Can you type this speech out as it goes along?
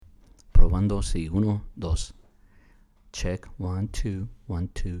Probando, sí. 1, 2. Check. 1, 2, 1,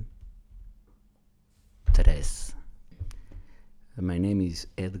 2, 3. My name is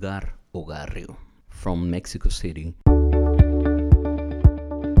Edgar Ogarrio from Mexico City.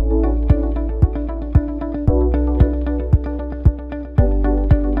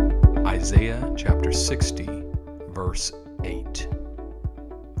 Isaiah chapter 60, verse 8.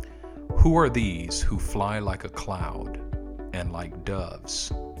 Who are these who fly like a cloud and like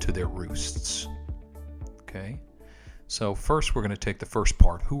doves to their roosts? Okay, so first we're going to take the first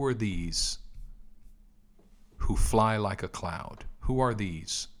part. Who are these who fly like a cloud? Who are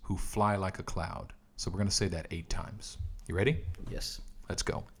these who fly like a cloud? So we're going to say that 8 times. You ready? Yes. Let's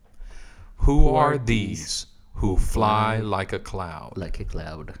go. Who are these who fly like a cloud? Like a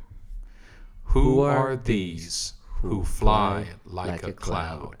cloud. Who are these who fly like a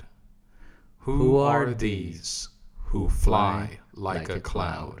cloud? Who are these who fly like a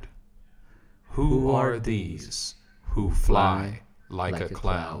cloud? Who are these who fly like a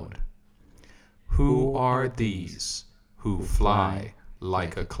cloud? Who are these who fly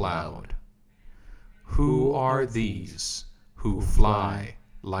like a cloud? Who are these who fly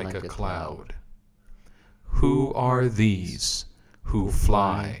like a cloud? Who are these who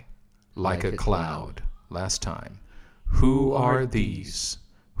fly like a cloud? Last time. Who are these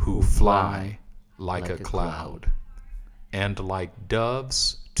who fly like a cloud and like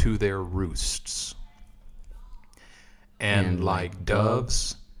doves to their roosts? And like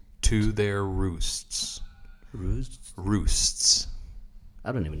doves to their roosts. Roosts? Roosts.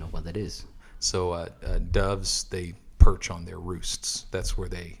 I don't even know what that is. So doves, they perch on their roosts. That's where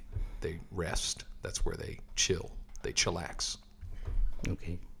they rest. That's where they chill. They chillax.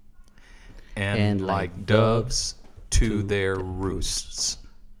 Okay. And like doves to their roosts.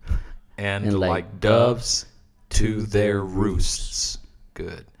 And like doves to their roosts.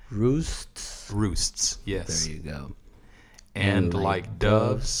 Good. Roosts? Roosts, yes. There you go. And like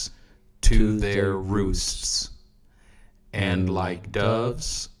doves to their roosts. And like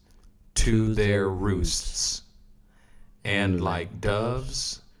doves to their roosts. And like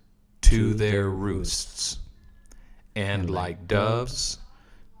doves to their roosts. And like doves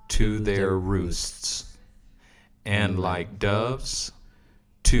to their roosts. And like doves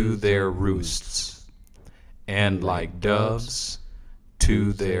to their roosts. And like doves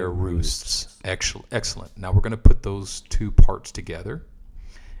to their roosts. Excellent. Now we're going to put those 2 parts together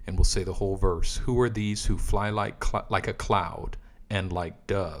and we'll say the whole verse. Who are these who fly like a cloud and like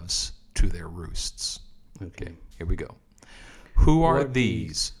doves to their roosts? Okay, here we go. Who are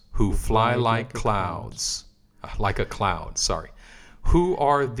these who fly like clouds? Like a cloud, sorry. Who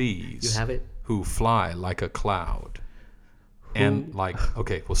are these You have it? who fly like a cloud? And like,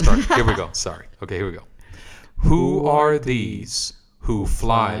 okay, we'll start. Here we go. Sorry. Okay, here we go. Who are these who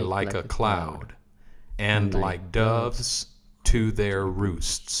fly like a cloud and like doves to their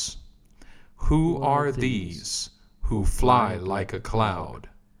roosts? Who are these who fly like a cloud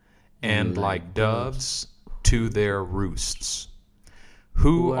and like doves to their roosts?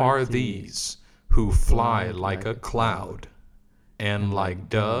 Who are these who fly like a cloud and like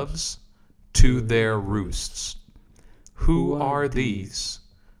doves to their roosts? Who are these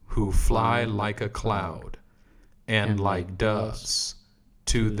who fly like a cloud and like doves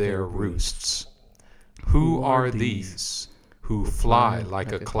to their roosts? Who are these who fly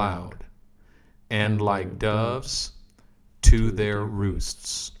like a cloud and like doves to their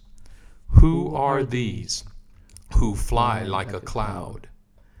roosts? Who are these who fly like a cloud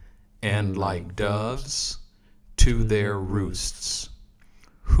and like doves to their roosts?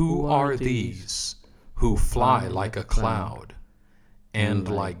 Who are these who fly like a cloud and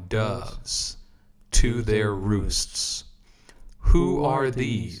like doves to their roosts? Who are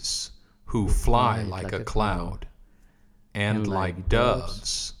these who fly like a cloud and like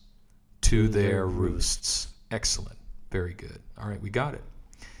doves to their roosts? Excellent. Very good. All right, we got it.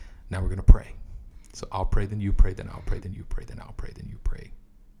 Now we're going to pray. So I'll pray, then you pray, then I'll pray, then you pray, then I'll pray, then you pray.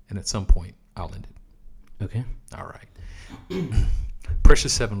 And at some point, I'll end it. Okay. All right.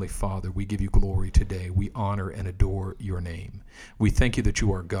 Precious Heavenly Father, we give you glory today. We honor and adore your name. We thank you that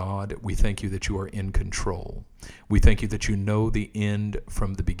you are God. We thank you that you are in control. We thank you that you know the end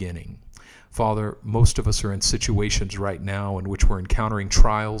from the beginning. Father, most of us are in situations right now in which we're encountering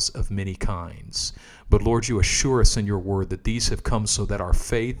trials of many kinds. But Lord, you assure us in your word that these have come so that our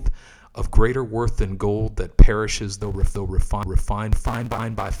faith, of greater worth than gold that perishes though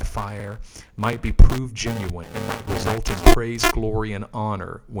refined by fire, might be proved genuine and might result in praise, glory, and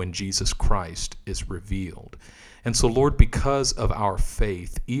honor when Jesus Christ is revealed. And so, Lord, because of our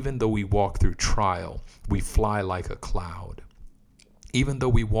faith, even though we walk through trial, we fly like a cloud. Even though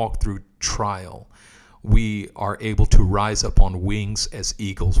we walk through trial, we are able to rise up on wings as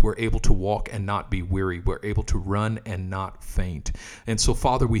eagles. We're able to walk and not be weary. We're able to run and not faint. And so,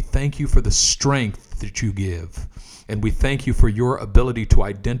 Father, we thank you for the strength that you give. And we thank you for your ability to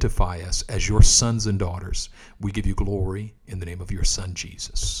identify us as your sons and daughters. We give you glory in the name of your Son,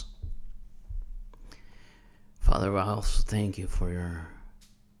 Jesus. Father, I also thank you for your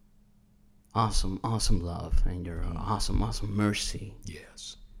awesome, awesome love and your awesome, awesome mercy.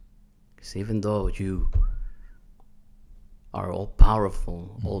 Yes. Because even though you are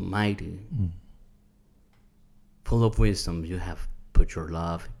all-powerful, almighty, full of wisdom, you have put your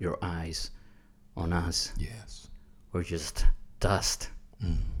love, your eyes on us. Yes. We're just dust.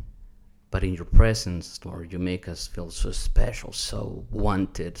 But in your presence, Lord, you make us feel so special, so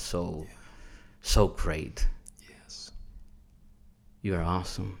wanted, so great. Yes. You are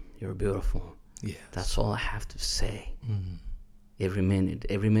awesome. You're beautiful. Yes. That's all I have to say. Every minute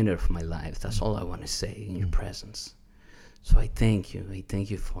of my life, that's all I want to say in your presence. So I thank you. I thank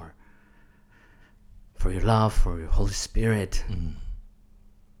you for your love, for your Holy Spirit.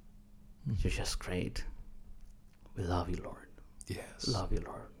 You're just great. We love you, Lord. Yes. Love you,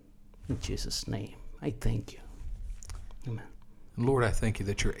 Lord. In Jesus' name, I thank you. Amen. Lord, I thank you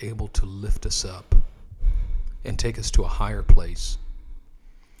that you're able to lift us up and take us to a higher place.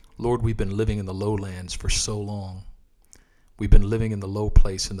 Lord, we've been living in the lowlands for so long. We've been living in the low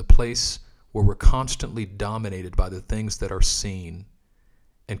place, in the place where we're constantly dominated by the things that are seen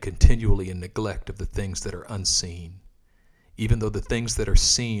and continually in neglect of the things that are unseen. Even though the things that are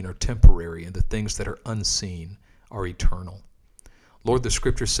seen are temporary and the things that are unseen are eternal. Lord, the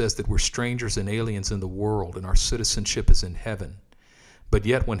scripture says that we're strangers and aliens in the world and our citizenship is in heaven. But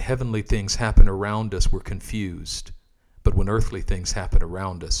yet when heavenly things happen around us, we're confused. But when earthly things happen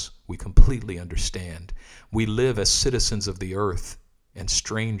around us, we completely understand. We live as citizens of the earth and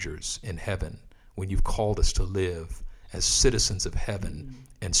strangers in heaven when you've called us to live as citizens of heaven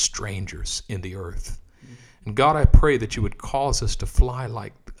and strangers in the earth. And God, I pray that you would cause us to fly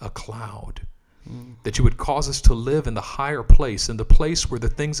like a cloud, that you would cause us to live in the higher place, in the place where the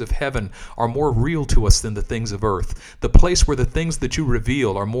things of heaven are more real to us than the things of earth, the place where the things that you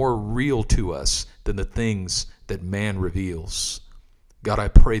reveal are more real to us than the things that man reveals. God, I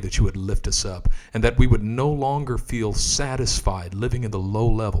pray that you would lift us up and that we would no longer feel satisfied living in the low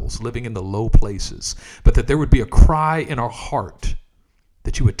levels, living in the low places, but that there would be a cry in our heart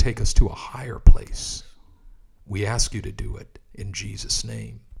that you would take us to a higher place. We ask you to do it in Jesus'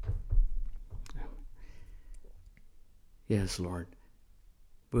 name. Yes, Lord.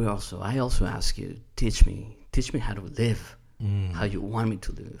 I also ask you, teach me how to live, how you want me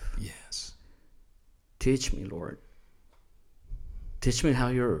to live. Yes. Teach me, Lord. Teach me how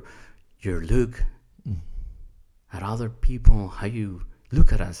your look at other people, how you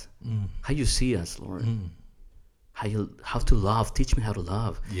look at us, how you see us, Lord. How to love. Teach me how to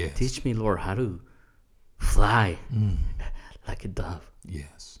love. Yes. Teach me, Lord, how to fly like a dove,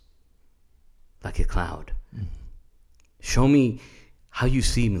 Yes. like a cloud. Show me how you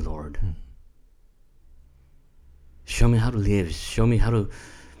see me, Lord. Show me how to live. Show me how to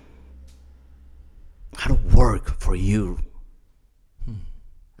work for you.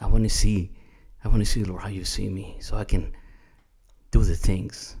 I want to see, Lord, how you see me, so I can do the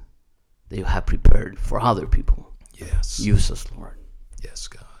things that you have prepared for other people. Yes. Use us, Lord. Yes,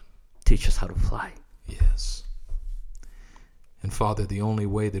 God. Teach us how to fly. Yes. And Father, the only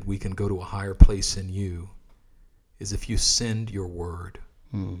way that we can go to a higher place in you is if you send your word.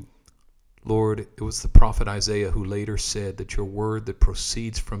 Lord, it was the prophet Isaiah who later said that your word that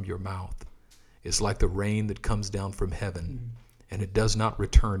proceeds from your mouth is like the rain that comes down from heaven, and it does not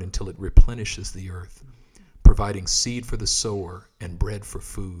return until it replenishes the earth, providing seed for the sower and bread for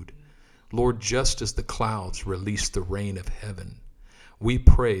food. Lord, just as the clouds release the rain of heaven, we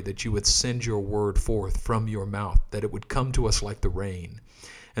pray that you would send your word forth from your mouth, that it would come to us like the rain,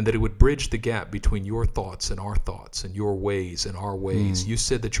 and that it would bridge the gap between your thoughts and our thoughts and your ways and our ways. You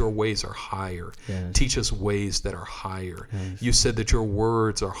said that your ways are higher. Yes. Teach us ways that are higher. Yes. You said that your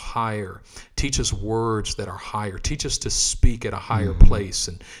words are higher. Teach us words that are higher. Teach us to speak at a higher place,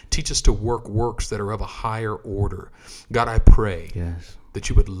 and teach us to work works that are of a higher order. God, I pray that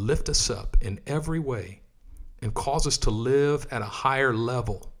you would lift us up in every way and cause us to live at a higher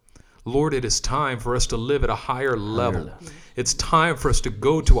level. Lord, it is time for us to live at a higher level. It's time for us to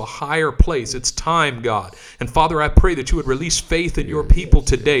go to a higher place. It's time, God. And Father, I pray that you would release faith in your people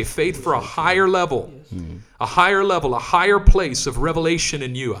today, faith for a higher level, a higher place of revelation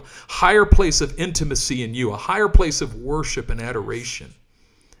in you, a higher place of intimacy in you, a higher place of worship and adoration,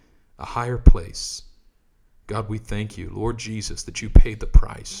 a higher place. God, we thank you, Lord Jesus, that you paid the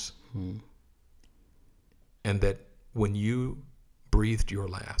price. And that when you breathed your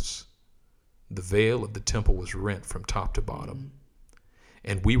last, the veil of the temple was rent from top to bottom.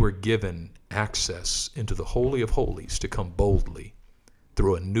 And we were given access into the Holy of Holies to come boldly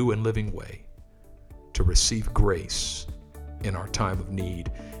through a new and living way to receive grace in our time of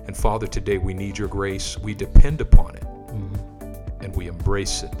need. And Father, today we need your grace. We depend upon it. And we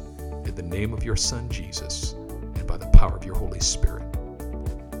embrace it in the name of your Son, Jesus, and by the power of your Holy Spirit.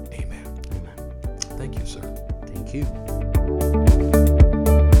 Amen. Amen. Thank you, sir. Thank you.